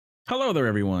Hello there,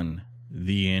 everyone.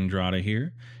 TheAndrata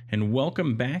here, and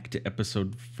welcome back to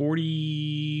episode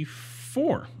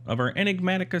 44 of our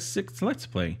Enigmatica 6 Let's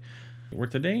Play, where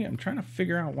today I'm trying to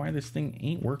figure out why this thing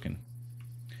ain't working.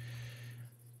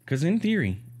 Because in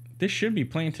theory, this should be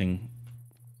planting.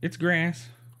 It's grass.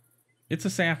 It's a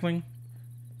sapling.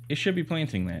 It should be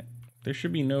planting that. There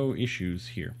should be no issues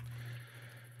here.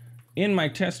 In my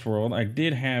test world, I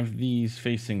did have these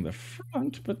facing the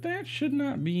front, but that should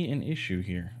not be an issue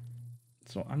here.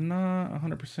 So I'm not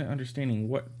 100% understanding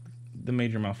what the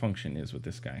major malfunction is with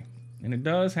this guy. And it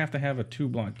does have to have a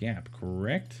 2-block gap,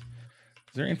 correct?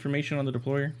 Is there information on the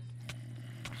deployer?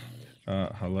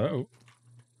 Hello?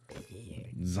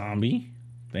 Zombie.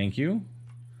 Thank you.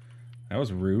 That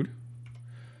was rude.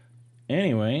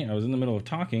 Anyway, I was in the middle of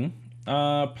talking.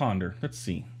 Ponder. Let's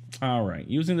see. All right.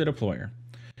 Using the deployer.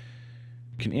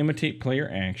 Can imitate player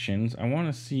actions. I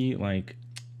want to see, like,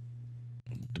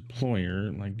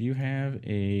 deployer. Like, do you have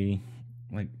a,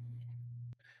 like,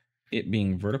 it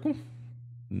being vertical?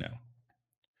 No.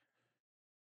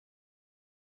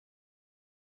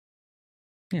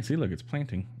 Yeah, see, look, it's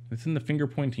planting. It's in the finger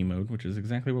pointing mode, which is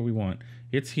exactly what we want.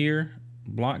 It's here,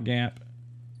 block gap,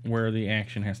 where the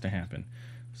action has to happen.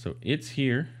 So it's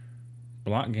here,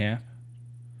 block gap,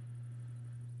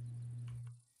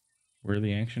 where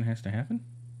the action has to happen.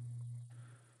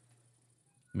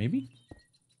 Maybe?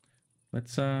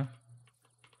 Let's,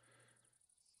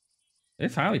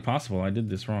 it's highly possible I did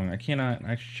this wrong.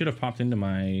 I should have popped into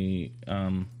my,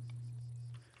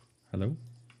 hello?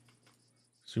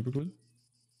 Super glue?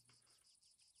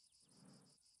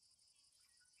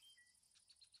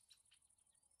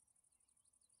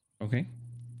 Okay.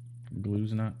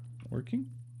 Glue's not working.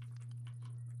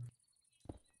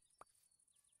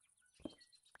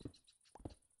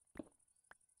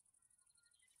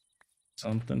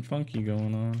 Something funky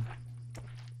going on.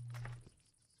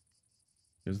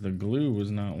 Because the glue was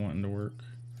not wanting to work.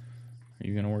 Are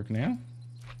you going to work now?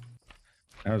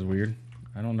 That was weird.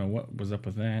 I don't know what was up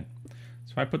with that.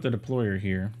 So I put the deployer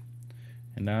here.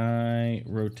 And I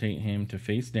rotate him to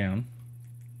face down.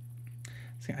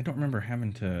 See, I don't remember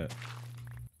having to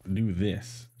do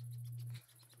this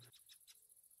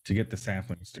to get the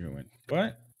saplings to go in.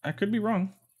 But I could be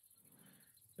wrong.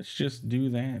 Let's just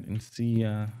do that and see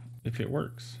if it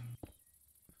works.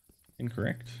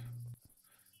 Incorrect.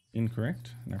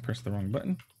 Incorrect. And I pressed the wrong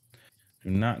button. Do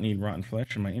not need rotten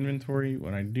flesh in my inventory.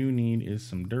 What I do need is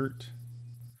some dirt.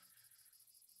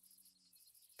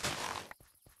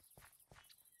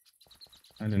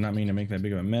 I did not mean to make that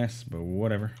big of a mess, but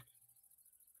whatever.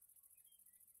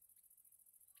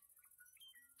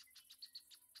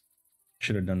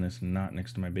 Should have done this not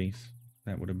next to my base.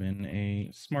 That would have been a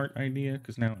smart idea,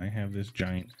 because now I have this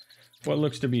giant, what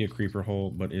looks to be a creeper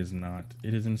hole, but is not.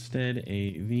 It is instead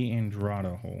a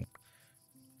TheAndrata hole.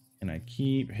 And I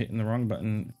keep hitting the wrong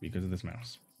button because of this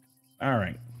mouse. All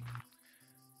right.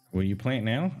 Will you plant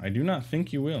now? I do not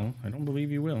think you will. I don't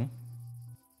believe you will.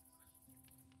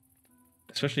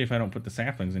 Especially if I don't put the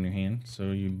saplings in your hand, so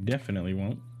you definitely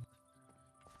won't.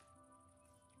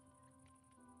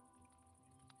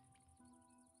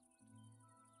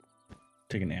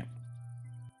 Take a nap.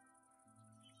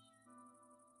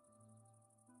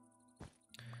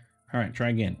 All right, try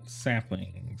again.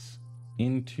 Saplings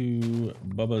into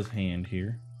Bubba's hand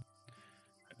here.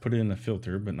 I put it in the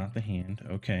filter, but not the hand.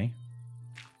 Okay.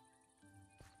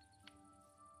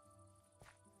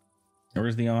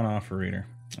 Where's the on-off operator?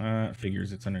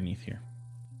 Figures it's underneath here.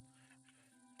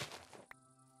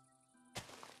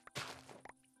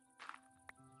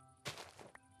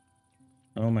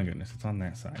 Oh my goodness, it's on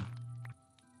that side.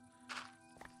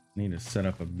 Need to set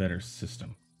up a better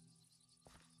system.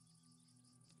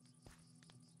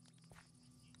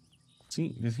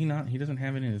 See, does he not? He doesn't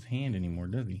have it in his hand anymore,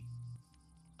 does he?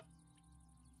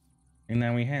 And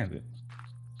now he has it.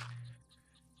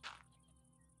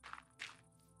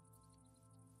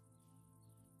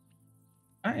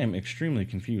 I am extremely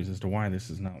confused as to why this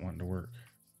is not wanting to work.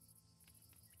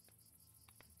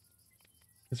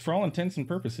 Because for all intents and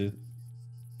purposes,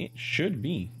 it should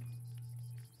be.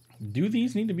 Do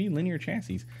these need to be linear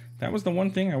chassis? That was the one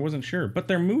thing I wasn't sure, but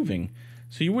they're moving.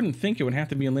 So you wouldn't think it would have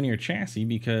to be a linear chassis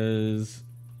because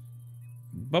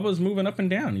Bubba's moving up and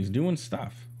down. He's doing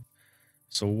stuff.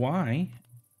 So why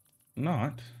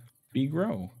not be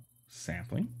grow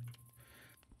sapling?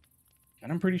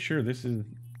 And I'm pretty sure this is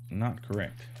not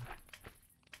correct.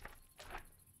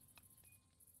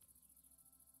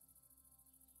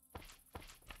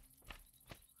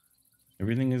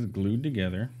 Everything is glued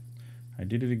together. I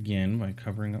did it again by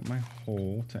covering up my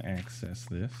hole to access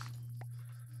this.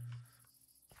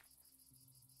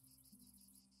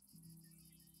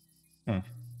 Huh.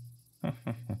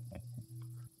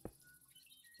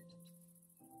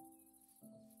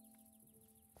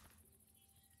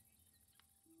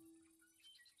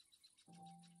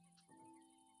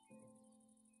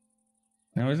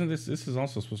 Now, isn't this is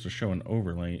also supposed to show an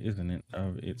overlay, isn't it,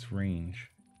 of its range?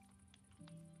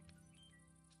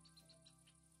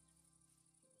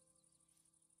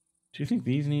 Do you think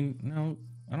these need... No,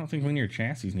 I don't think linear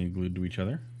chassis need glued to each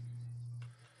other.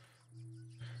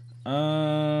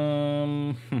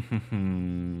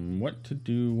 What to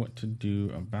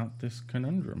do about this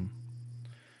conundrum?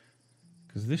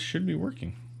 Because this should be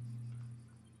working.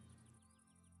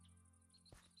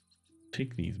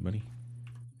 Take these, buddy.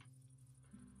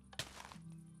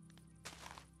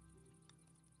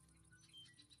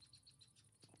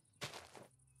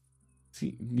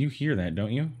 See, you hear that,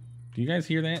 don't you? Do you guys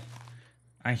hear that?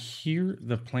 I hear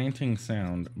the planting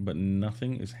sound, but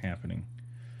nothing is happening.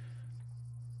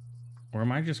 Or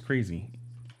am I just crazy?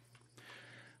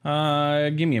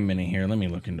 Give me a minute here. Let me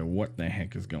look into what the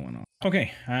heck is going on.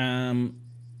 Okay, a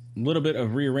little bit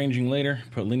of rearranging later.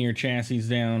 Put linear chassis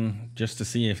down just to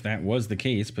see if that was the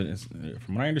case, but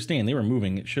from what I understand, they were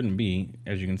moving. It shouldn't be.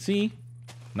 As you can see,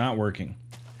 not working.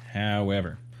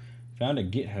 However, found a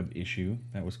GitHub issue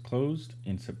that was closed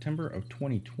in September of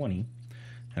 2020,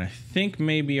 and I think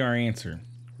may be our answer.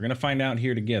 We're going to find out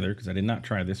here together, because I did not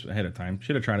try this ahead of time.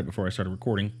 Should have tried it before I started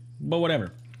recording, but whatever.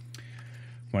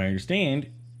 From what I understand,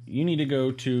 you need to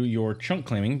go to your chunk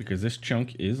claiming, because this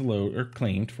chunk is load or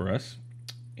claimed for us,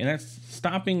 and that's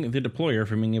stopping the deployer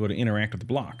from being able to interact with the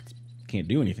block. Can't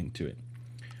do anything to it.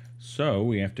 So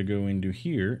we have to go into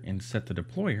here and set the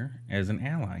deployer as an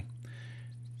ally.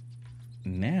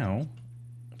 Now,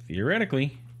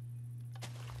 theoretically,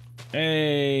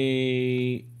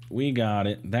 hey, we got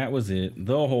it. That was it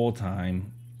the whole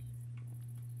time.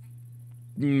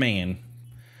 Man.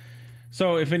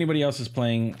 So if anybody else is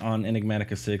playing on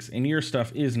Enigmatica 6 and your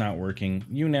stuff is not working,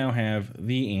 you now have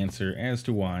the answer as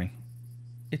to why.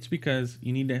 It's because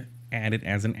you need to add it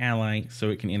as an ally so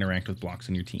it can interact with blocks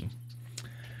in your team.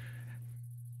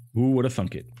 Who would have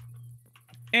thunk it?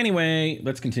 Anyway,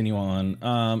 let's continue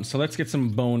on. So let's get some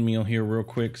bone meal here real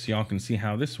quick so y'all can see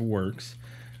how this works.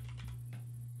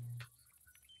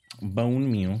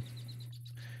 Bone meal.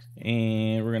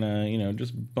 And we're gonna, you know,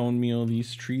 just bone meal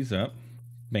these trees up.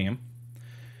 Bam.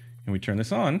 And we turn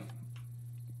this on.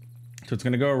 So it's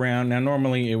gonna go around. Now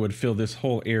normally it would fill this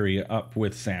whole area up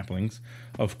with saplings,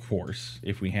 of course,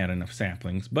 if we had enough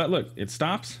saplings. But look, it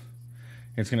stops.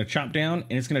 It's gonna chop down,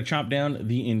 and it's gonna chop down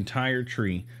the entire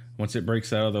tree. Once it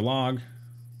breaks out of the log,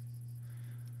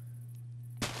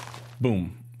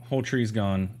 boom, whole tree's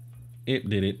gone. It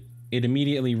did it. It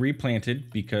immediately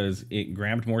replanted because it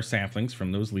grabbed more saplings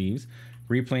from those leaves,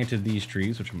 replanted these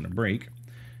trees, which I'm going to break,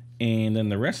 and then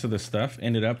the rest of the stuff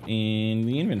ended up in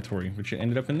the inventory, which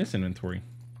ended up in this inventory.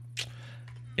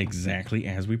 Exactly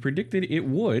as we predicted it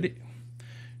would.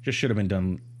 Just should have been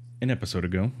done an episode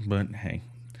ago, but hey,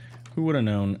 who would have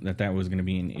known that that was going to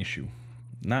be an issue?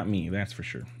 Not me, that's for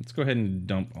sure. Let's go ahead and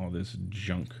dump all this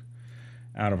junk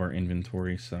out of our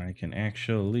inventory so I can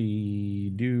actually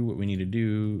do what we need to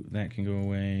do. That can go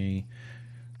away.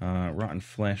 Rotten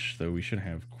flesh, though we should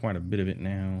have quite a bit of it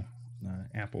now.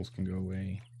 Apples can go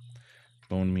away.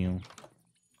 Bone meal.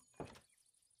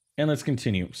 And let's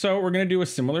continue. So we're going to do a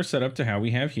similar setup to how we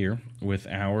have here with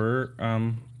our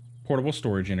portable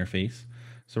storage interface.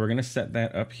 So we're going to set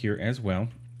that up here as well.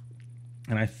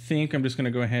 And I think I'm just going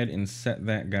to go ahead and set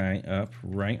that guy up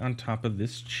right on top of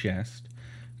this chest,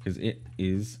 because it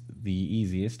is the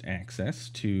easiest access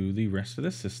to the rest of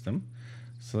the system.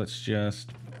 So let's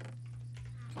just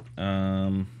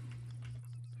bam.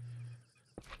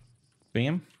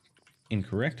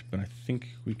 Incorrect, but I think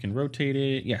we can rotate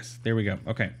it. Yes, there we go.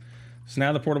 Okay, so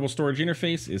now the portable storage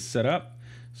interface is set up.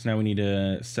 So now we need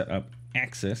to set up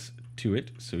access to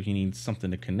it. So he needs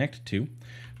something to connect to,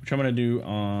 which I'm going to do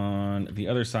on the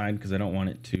other side because I don't want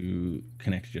it to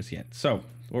connect just yet. So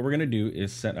what we're going to do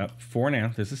is set up, for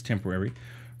now, this is temporary,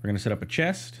 we're going to set up a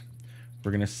chest,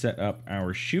 we're going to set up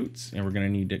our chutes, and we're going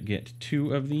to need to get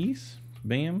 2 of these.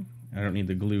 Bam. I don't need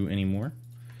the glue anymore.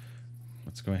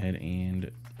 Let's go ahead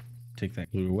and take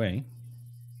that glue away.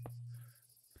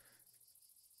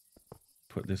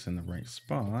 Put this in the right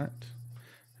spot.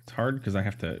 It's hard because I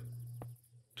have to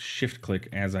shift click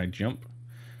as I jump.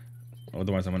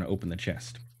 Otherwise, I'm going to open the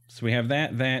chest. So we have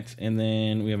that, and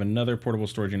then we have another portable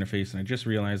storage interface. And I just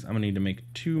realized I'm going to need to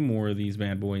make 2 more of these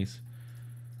bad boys,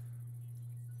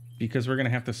 because we're going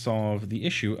to have to solve the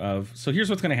issue of... So here's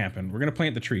what's going to happen. We're going to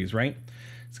plant the trees, right?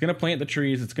 It's going to plant the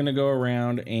trees. It's going to go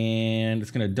around, and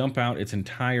it's going to dump out its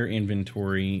entire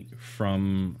inventory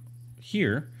from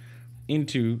here.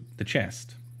 into the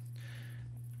chest,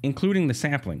 including the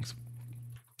saplings.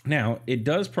 Now, it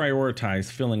does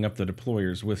prioritize filling up the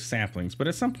deployers with saplings, but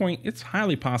at some point, it's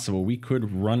highly possible we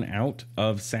could run out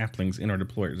of saplings in our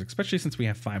deployers, especially since we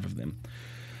have 5 of them.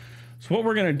 So what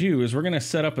we're going to do is we're going to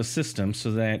set up a system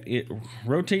so that it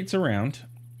rotates around.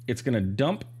 It's going to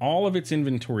dump all of its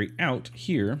inventory out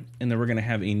here, and then we're going to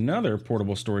have another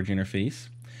portable storage interface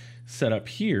set up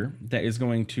here that is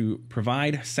going to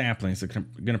provide saplings. It's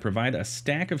going to provide a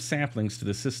stack of saplings to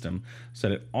the system so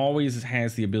that it always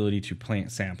has the ability to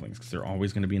plant saplings because they're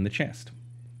always going to be in the chest.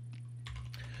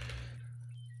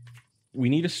 We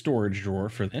need a storage drawer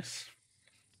for this.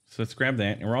 So let's grab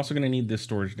that. And we're also going to need this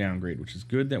storage downgrade, which is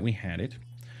good that we had it.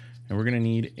 And we're going to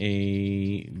need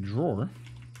a drawer.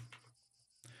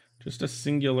 Just a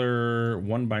singular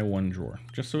 1x1 drawer,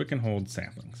 just so it can hold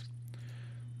saplings.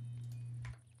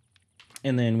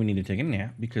 And then we need to take a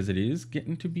nap because it is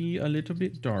getting to be a little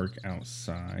bit dark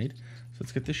outside. So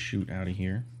let's get the chute out of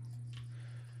here.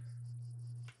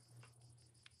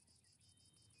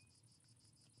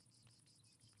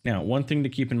 Now, one thing to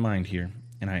keep in mind here,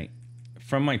 and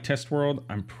from my test world,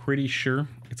 I'm pretty sure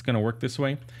it's going to work this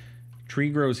way.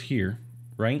 Tree grows here,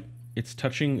 right? It's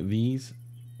touching these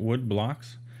wood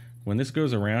blocks. When this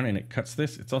goes around and it cuts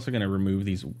this, it's also going to remove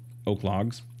these oak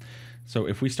logs. So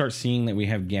if we start seeing that we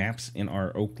have gaps in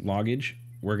our oak loggage,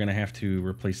 we're going to have to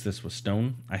replace this with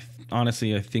stone.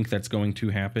 Honestly, I think that's going to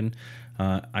happen.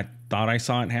 I thought I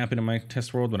saw it happen in my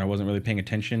test world, but I wasn't really paying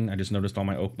attention. I just noticed all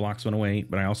my oak blocks went away,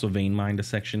 but I also vein mined a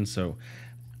section, so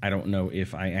I don't know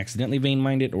if I accidentally vein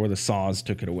mined it or the saws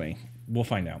took it away. We'll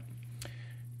find out.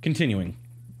 Continuing.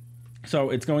 So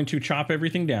it's going to chop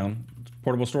everything down.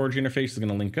 Portable storage interface is going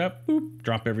to link up, boop,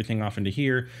 drop everything off into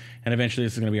here, and eventually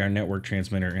this is going to be our network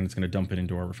transmitter, and it's going to dump it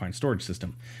into our refined storage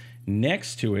system.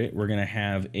 Next to it, we're going to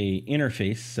have a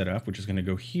interface set up, which is going to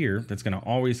go here, that's going to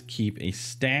always keep a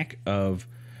stack of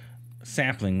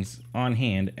saplings on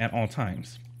hand at all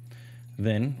times.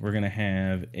 Then we're going to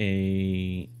have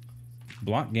a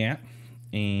block gap,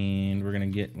 and we're going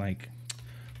to get like,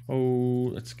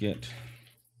 let's get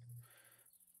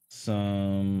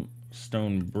some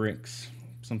stone bricks,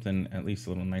 something at least a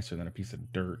little nicer than a piece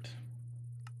of dirt.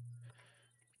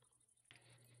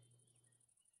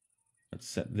 Let's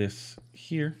set this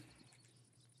here.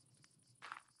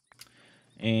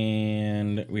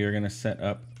 And we are going to set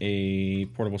up a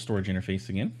portable storage interface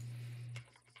again.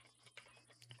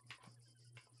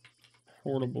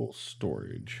 Portable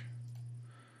storage.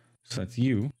 So that's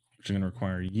you, which is going to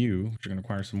require you, which are going to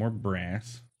require some more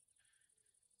brass.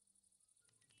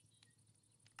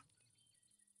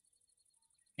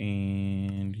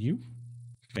 And you,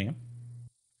 bam.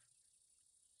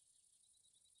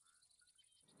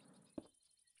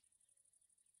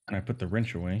 And I put the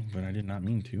wrench away, but I did not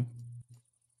mean to.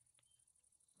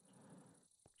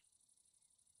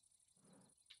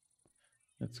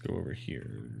 Let's go over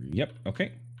here. Yep,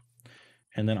 okay.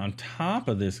 And then on top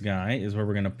of this guy is where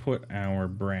we're going to put our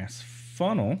brass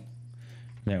funnel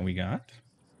that we got.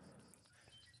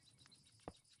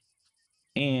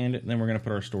 And then we're going to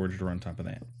put our storage drawer on top of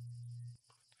that.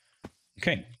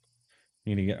 Okay.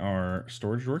 We need to get our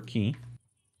storage drawer key.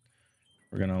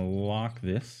 We're going to lock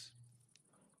this.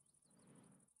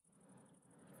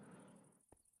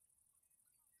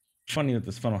 Funny that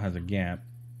this funnel has a gap.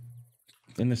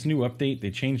 In this new update,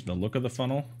 they changed the look of the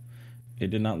funnel. It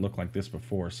did not look like this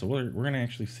before. So we're going to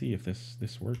actually see if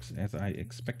this works as I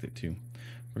expect it to.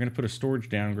 We're going to put a storage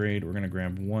downgrade. We're going to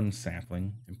grab one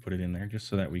sapling and put it in there just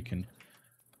so that we can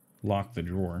lock the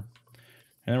drawer.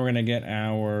 And then we're going to get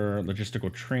our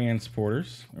logistical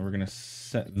transporters, and we're going to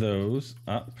set those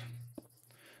up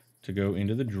to go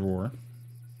into the drawer.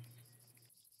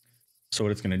 So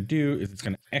what it's going to do is it's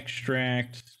going to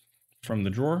extract from the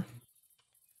drawer.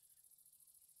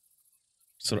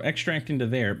 So it'll extract into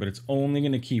there, but it's only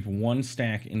going to keep one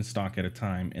stack in stock at a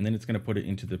time, and then it's going to put it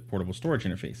into the portable storage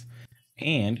interface.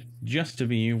 And just to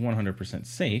be 100%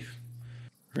 safe,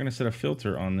 we're going to set a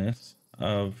filter on this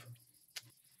of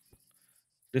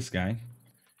this guy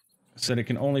so that it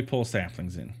can only pull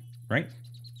saplings in, right?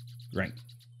 Right.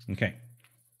 Okay.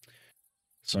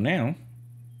 So now,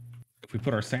 if we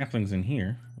put our saplings in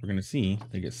here, we're going to see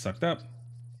they get sucked up,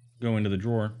 go into the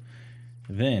drawer.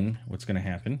 Then what's going to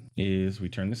happen is we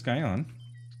turn this guy on.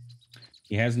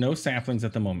 He has no saplings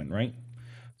at the moment, right?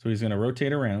 So he's going to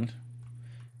rotate around.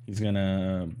 He's going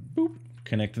to boop,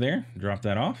 connect there, drop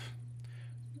that off.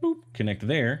 Boop, connect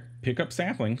there, pick up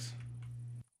saplings.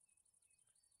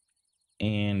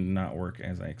 And not work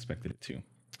as I expected it to,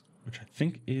 which I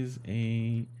think is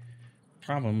a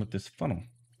problem with this funnel.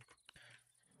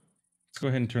 Let's go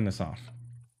ahead and turn this off.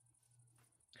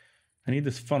 I need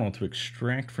this funnel to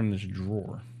extract from this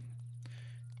drawer.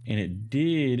 And it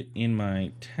did in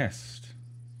my test.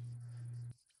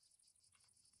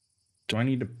 Do I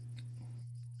need to...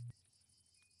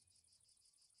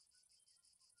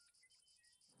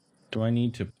 Do I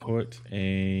need to put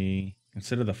a...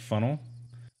 Instead of the funnel,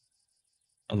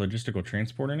 a logistical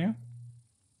transporter now?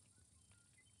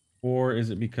 Or is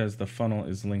it because the funnel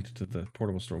is linked to the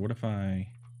portable store? What if I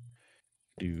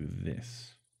do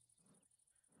this?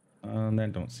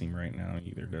 That don't seem right now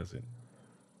either, does it?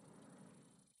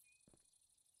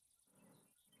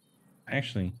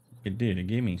 Actually, it did. It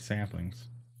gave me saplings.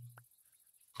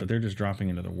 But they're just dropping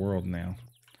into the world now.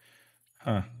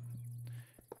 Huh.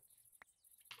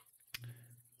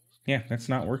 Yeah, that's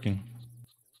not working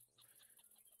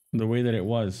the way that it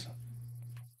was.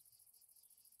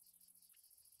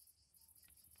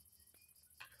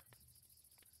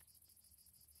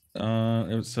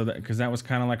 It was so that because that was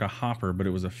kind of like a hopper, but it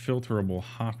was a filterable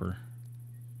hopper.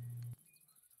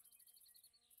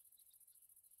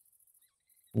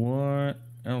 What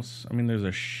else? I mean, there's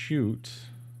a chute.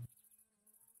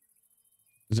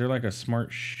 Is there like a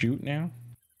smart chute now?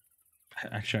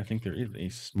 Actually, I think there is a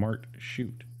smart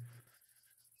chute.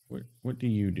 What do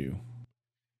you do?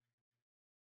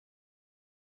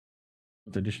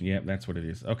 With addition, yep, that's what it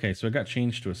is. Okay, so it got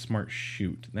changed to a smart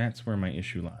chute. That's where my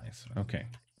issue lies. Okay.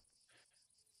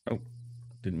 Oh,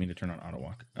 didn't mean to turn on auto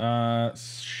walk.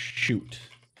 Shoot.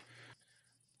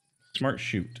 Smart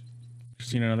chute.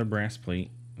 Just need another brass plate.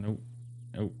 Nope.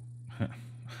 Oh,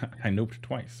 I noped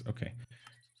twice. Okay.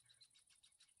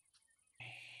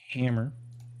 Hammer.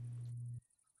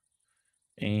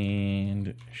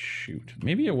 And shoot.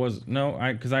 Maybe it was no,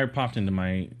 because I popped into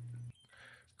my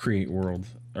create world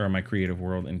or my creative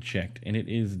world and checked, and it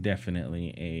is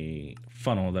definitely a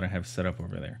funnel that I have set up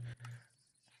over there.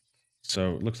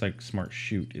 So it looks like smart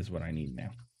chute is what I need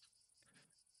now.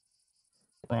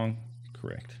 Wrong.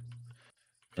 Correct.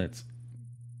 Let's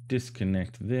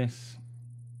disconnect this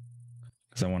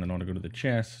because I want to know to go to the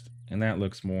chest, and that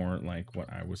looks more like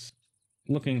what I was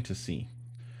looking to see.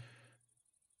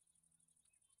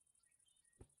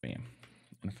 Bam.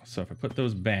 So if I put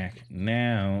those back,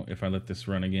 now if I let this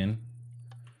run again,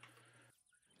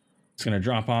 it's going to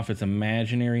drop off its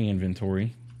imaginary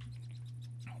inventory.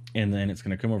 And then it's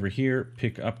going to come over here,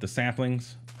 pick up the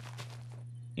saplings,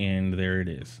 and there it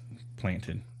is,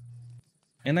 planted.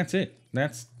 And that's it.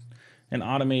 That's an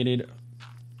automated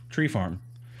tree farm.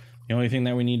 The only thing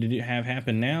that we need to have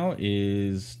happen now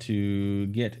is to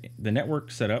get the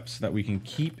network set up so that we can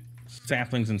keep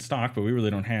saplings in stock, but we really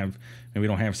don't have, and we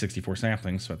don't have 64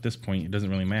 saplings, so at this point it doesn't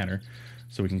really matter.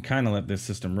 So we can kind of let this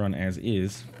system run as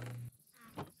is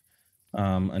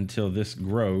until this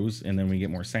grows, and then we get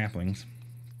more saplings.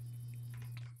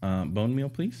 Bone meal,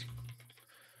 please.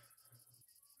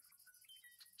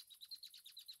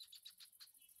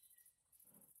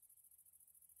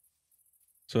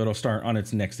 So it'll start on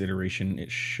its next iteration.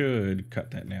 It should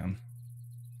cut that down.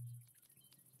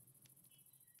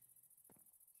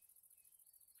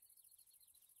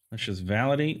 Let's just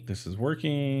validate this is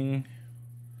working.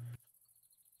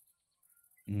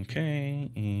 Okay,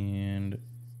 and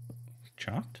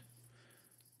chopped.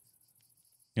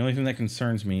 The only thing that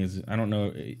concerns me is I don't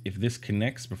know if this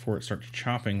connects before it starts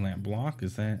chopping that block.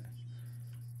 Is that...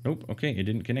 Nope, okay, it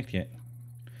didn't connect yet.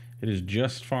 It is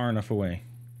just far enough away.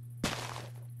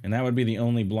 And that would be the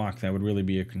only block that would really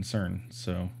be a concern.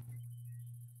 So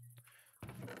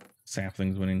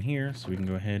saplings went in here, so we can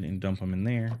go ahead and dump them in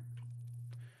there.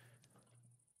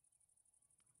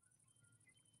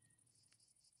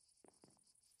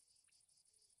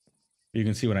 You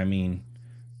can see what I mean.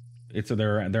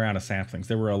 They're out of saplings.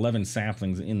 There were 11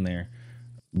 saplings in there,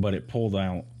 but it pulled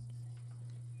out.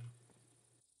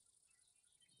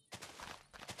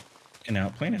 And now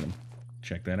it planted them.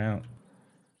 Check that out.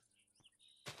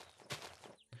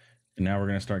 And now we're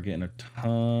going to start getting a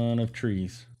ton of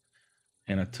trees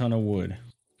and a ton of wood.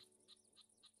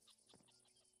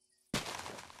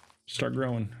 Start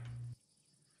growing.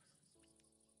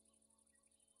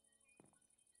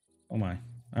 Oh my.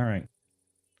 All right.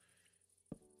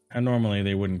 And normally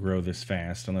they wouldn't grow this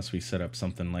fast unless we set up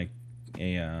something like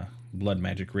a blood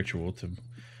magic ritual to,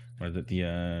 or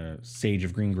the Sage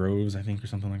of Green Groves, I think, or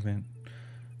something like that.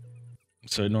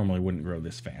 So it normally wouldn't grow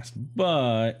this fast,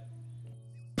 but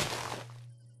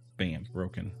bam,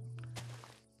 broken.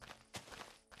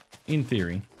 In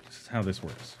theory, this is how this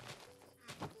works.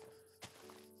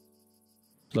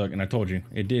 Look, and I told you,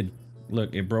 it did.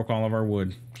 Look, it broke all of our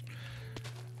wood.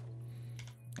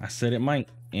 I said it might,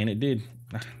 and it did.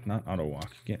 Not auto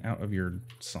walk. Get out of your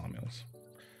sawmills.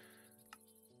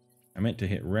 I meant to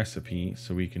hit recipe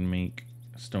so we can make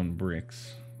stone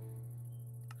bricks.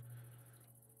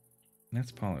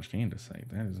 That's polished andesite.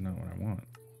 That is not what I want.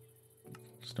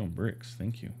 Stone bricks,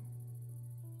 thank you.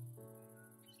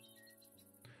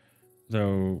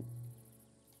 Though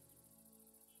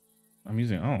I'm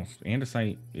using, oh,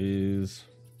 andesite is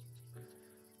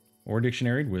ore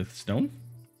dictionaried with stone.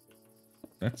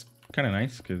 That's kind of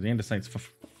nice because andesite's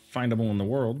findable in the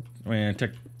world. I mean,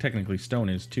 technically stone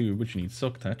is too, but you need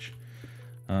silk touch.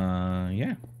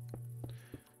 Yeah.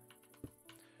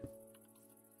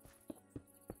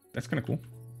 That's kind of cool.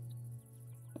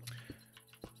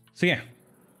 So yeah,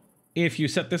 if you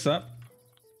set this up,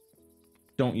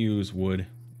 don't use wood,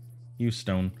 use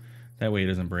stone. That way it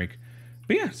doesn't break.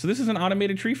 But yeah, so this is an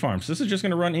automated tree farm. So this is just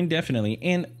going to run indefinitely.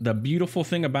 And the beautiful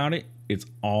thing about it, it's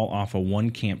all off of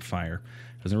one campfire.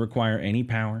 Doesn't require any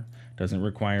power. Doesn't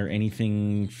require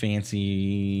anything fancy,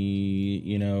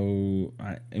 you know.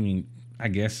 I mean, I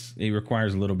guess it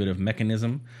requires a little bit of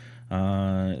mechanism.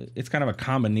 It's kind of a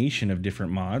combination of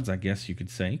different mods, I guess you could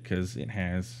say, because it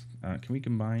has... can we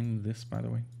combine this, by the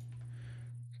way?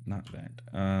 Not that.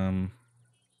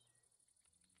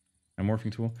 A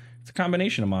morphing tool. It's a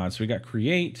combination of mods. So we got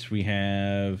create, we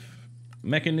have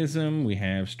mechanism, we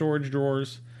have storage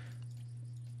drawers.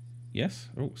 Yes?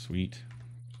 Oh, sweet.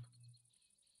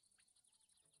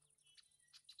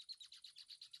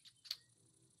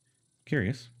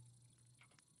 Curious.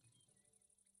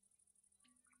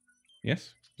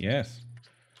 Yes? Yes.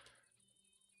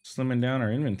 Slimming down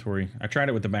our inventory. I tried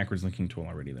it with the backwards linking tool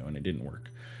already, though, and it didn't work,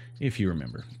 if you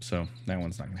remember. So that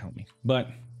one's not going to help me. But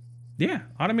yeah,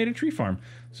 automated tree farm.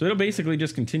 So it'll basically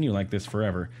just continue like this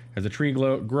forever. As a tree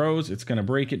grows, it's going to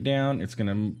break it down. It's going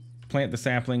to plant the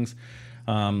saplings.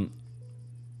 And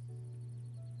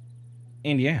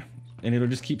yeah, and it'll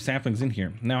just keep saplings in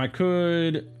here. Now I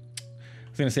could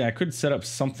set up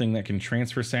something that can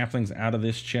transfer saplings out of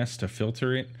this chest to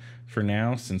filter it for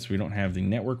now, since we don't have the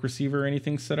network receiver or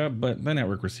anything set up, but the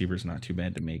network receiver is not too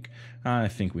bad to make. I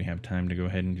think we have time to go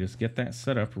ahead and just get that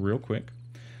set up real quick.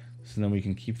 So then we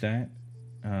can keep that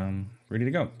ready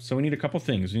to go. So we need a couple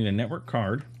things. We need a network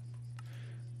card.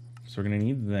 So we're going to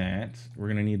need that. We're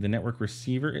going to need the network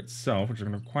receiver itself, which is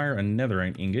going to require a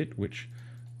netherite ingot, which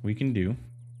we can do.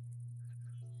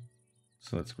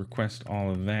 So let's request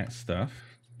all of that stuff.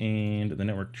 And the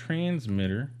network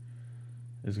transmitter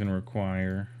is going to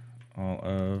require all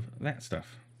of that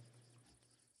stuff.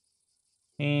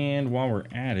 And while we're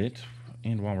at it,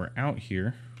 and while we're out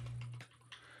here,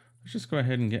 let's just go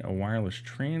ahead and get a wireless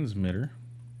transmitter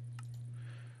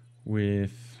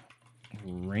with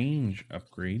range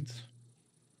upgrades.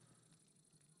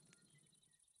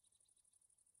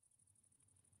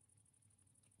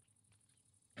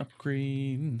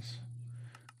 Upgrades.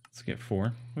 Let's get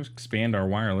 4. Let's expand our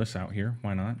wireless out here.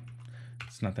 Why not?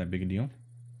 It's not that big a deal.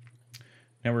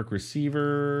 Network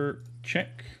receiver,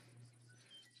 check.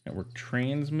 Network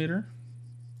transmitter.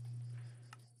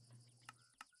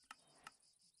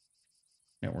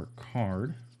 Network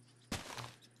card.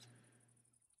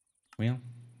 Well,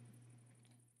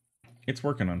 it's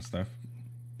working on stuff.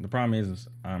 The problem is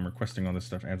I'm requesting all this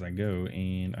stuff as I go,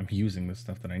 and I'm using the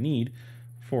stuff that I need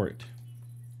for it.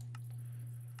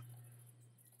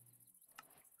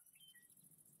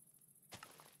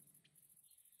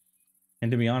 And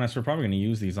to be honest, we're probably going to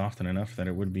use these often enough that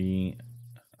it would be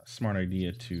a smart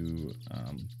idea to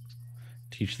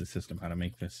teach the system how to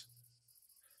make this.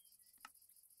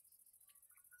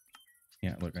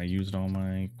 Yeah, look, I used all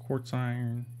my quartz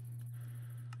iron.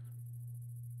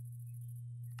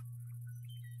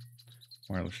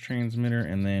 Wireless transmitter,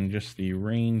 and then just the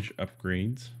range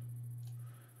upgrades.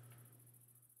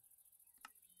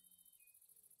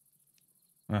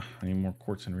 I need more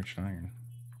quartz enriched iron.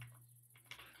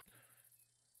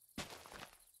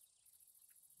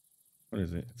 What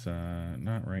is it? It's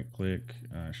not right click,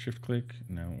 shift click.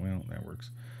 No, well, that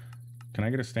works. Can I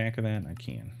get a stack of that? I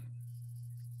can.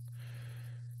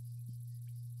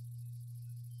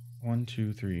 1,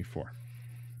 2, 3, 4.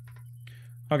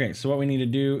 Okay, so what we need to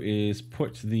do is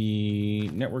put the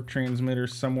network transmitter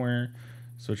somewhere.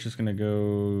 So it's just gonna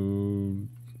go.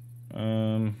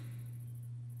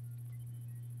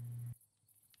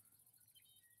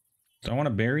 So I want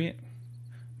to bury it.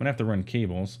 I'm gonna have to run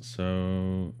cables,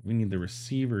 so we need the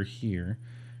receiver here,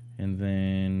 and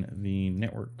then the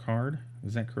network card.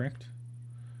 Is that correct?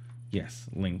 Yes,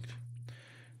 linked.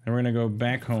 And we're gonna go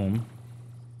back home.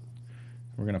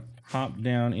 We're gonna pop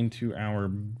down into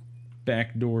our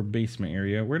backdoor basement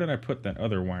area. Where did I put that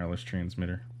other wireless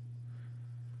transmitter?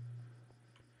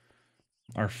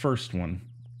 Our first one.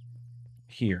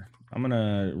 Here. I'm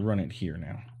gonna run it here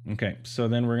now. Okay, so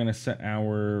then we're going to set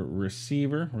our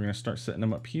receiver. We're going to start setting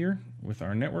them up here with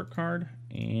our network card,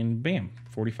 and bam,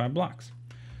 45 blocks.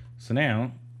 So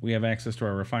now we have access to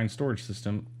our refined storage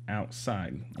system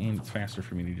outside, and it's faster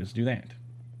for me to just do that.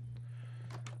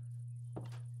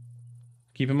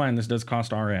 Keep in mind, this does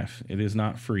cost RF. It is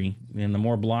not free, and the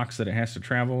more blocks that it has to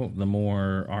travel, the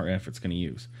more RF it's going to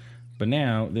use. But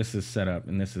now this is set up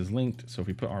and this is linked, so if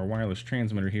we put our wireless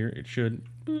transmitter here, it should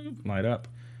light up.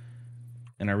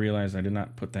 And I realized I did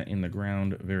not put that in the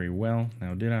ground very well.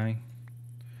 Now, did I?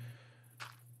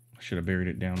 I should have buried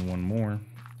it down one more.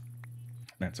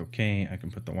 That's okay. I can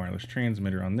put the wireless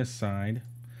transmitter on this side,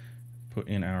 put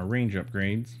in our range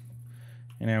upgrades,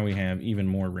 and now we have even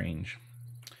more range.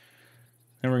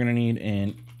 Then we're going to need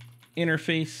an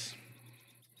interface,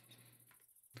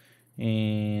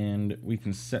 and we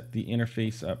can set the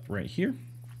interface up right here.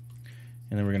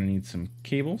 And then we're going to need some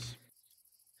cables.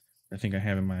 I think I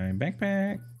have in my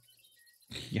backpack.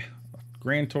 Yeah,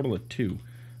 grand total of 2.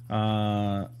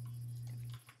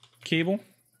 Cable,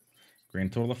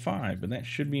 grand total of 5, but that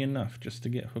should be enough just to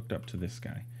get hooked up to this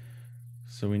guy.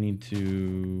 So we need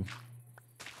to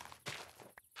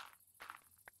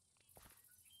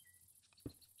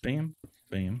bam,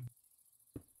 bam,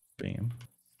 bam,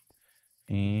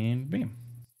 and bam.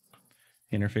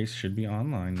 Interface should be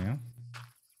online now.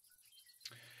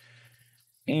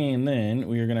 And then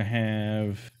we are going to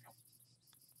have...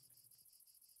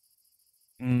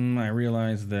 I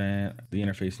realize that the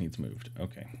interface needs moved.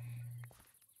 Okay.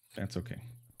 That's okay.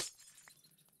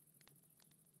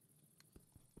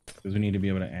 Because we need to be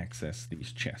able to access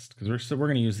these chests. Because we're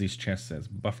going to use these chests as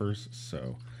buffers,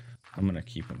 so I'm going to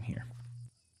keep them here.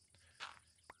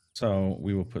 So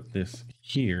we will put this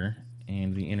here,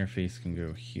 and the interface can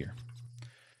go here.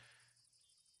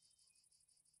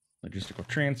 Logistical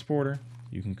transporter,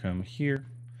 you can come here.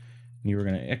 You are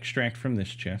going to extract from this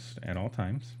chest at all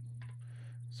times.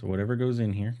 So whatever goes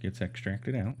in here gets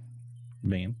extracted out.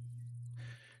 Bam.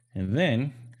 And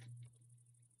then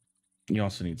you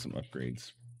also need some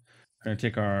upgrades. We're going to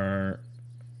take our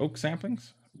oak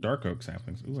saplings, dark oak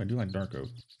saplings. Ooh, I do like dark oak.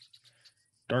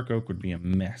 Dark oak would be a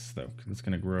mess, though, because it's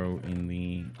going to grow in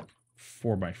the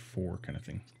 4x4 kind of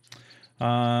thing.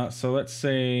 So let's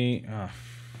say...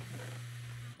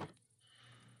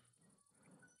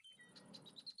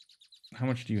 how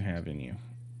much do you have in you?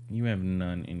 You have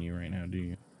none in you right now, do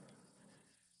you?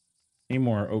 Need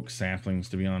more oak saplings,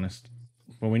 to be honest.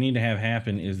 What we need to have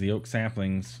happen is the oak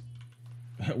saplings,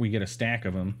 we get a stack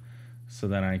of them so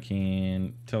that I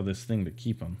can tell this thing to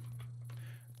keep them.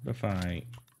 What if I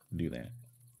do that?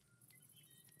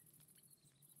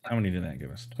 How many did that give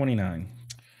us? 29.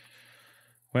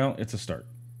 Well, it's a start.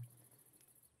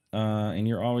 And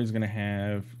you're always going to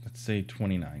have, let's say,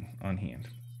 29 on hand.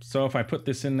 So if I put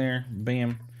this in there,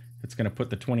 bam, it's going to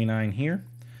put the 29 here.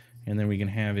 And then we can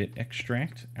have it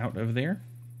extract out of there.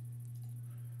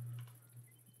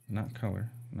 Not color,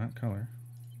 not color.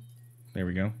 There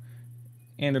we go.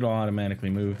 And it'll automatically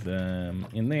move them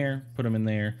in there, put them in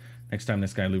there. Next time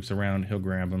this guy loops around, he'll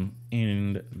grab them.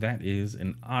 And that is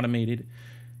an automated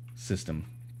system.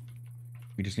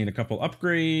 We just need a couple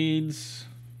upgrades.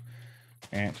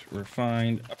 At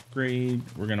refined upgrade,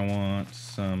 we're going to want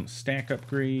some stack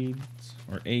upgrades,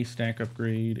 or a stack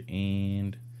upgrade,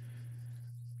 and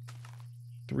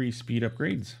 3 speed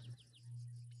upgrades.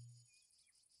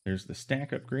 There's the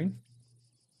stack upgrade.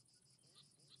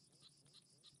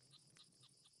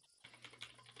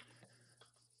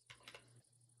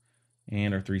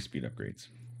 And our 3 speed upgrades.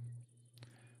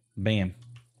 Bam.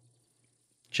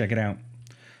 Check it out.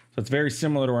 So it's very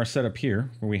similar to our setup here,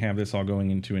 where we have this all going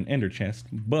into an ender chest,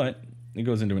 but it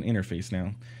goes into an interface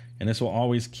now. And this will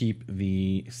always keep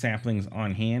the saplings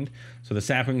on hand. So the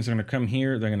saplings are going to come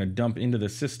here, they're going to dump into the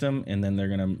system, and then they're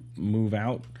going to move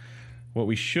out. What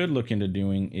we should look into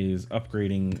doing is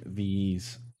upgrading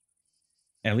these,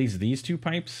 at least these 2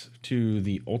 pipes, to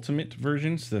the ultimate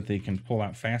version so that they can pull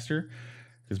out faster.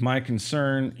 Because my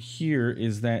concern here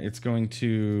is that it's going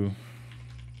to...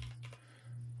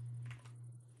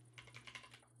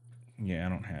 Yeah, I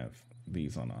don't have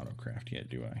these on AutoCraft yet,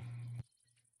 do I?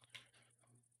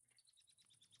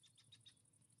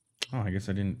 Oh, I guess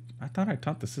I didn't. I thought I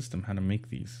taught the system how to make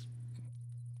these.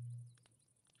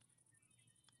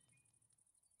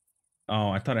 Oh,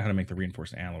 I thought I had to make the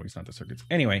reinforced alloys, not the circuits.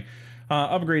 Anyway,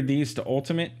 upgrade these to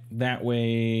ultimate. That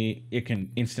way it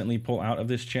can instantly pull out of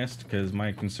this chest, because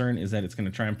my concern is that it's going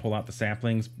to try and pull out the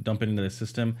saplings, dump it into the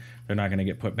system. They're not going to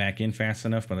get put back in fast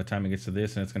enough by the time it gets to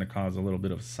this, and it's going to cause a little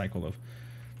bit of a cycle of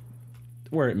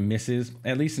where it misses,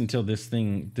 at least until this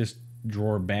thing, this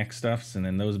drawer back stuffs, and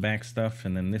then those back stuff,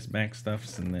 and then this back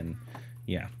stuffs, and then,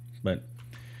 yeah. But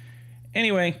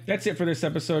Anyway, that's it for this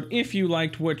episode. If you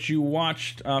liked what you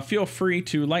watched, feel free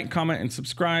to like, comment, and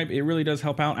subscribe. It really does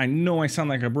help out. I know I sound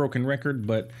like a broken record,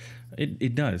 but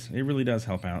it does. It really does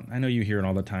help out. I know you hear it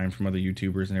all the time from other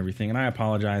YouTubers and everything, and I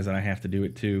apologize that I have to do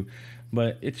it too.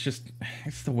 But it's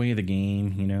the way of the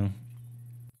game, you know.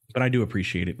 But I do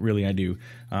appreciate it. Really, I do.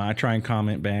 I try and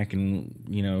comment back, and,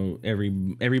 you know,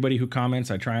 everybody who comments,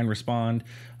 I try and respond.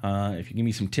 If you give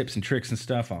me some tips and tricks and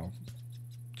stuff, I'll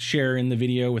share in the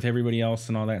video with everybody else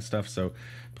and all that stuff. So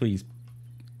please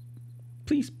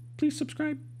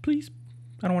subscribe, please.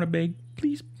 I don't want to beg,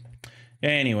 please.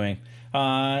 Anyway,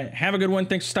 have a good one.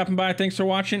 Thanks for stopping by. Thanks for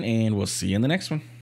watching, and we'll see you in the next one.